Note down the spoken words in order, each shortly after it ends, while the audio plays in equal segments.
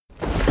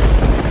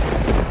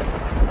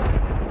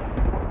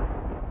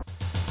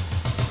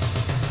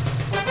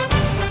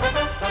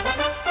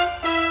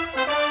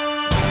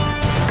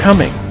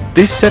coming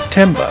this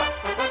September.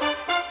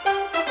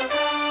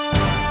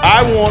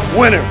 I want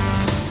winners.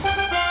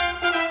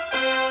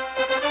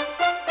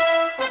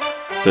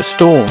 The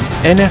Storm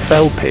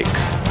NFL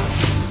Picks.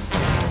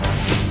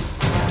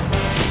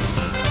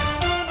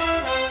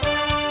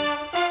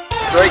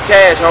 Straight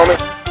cash,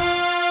 homie.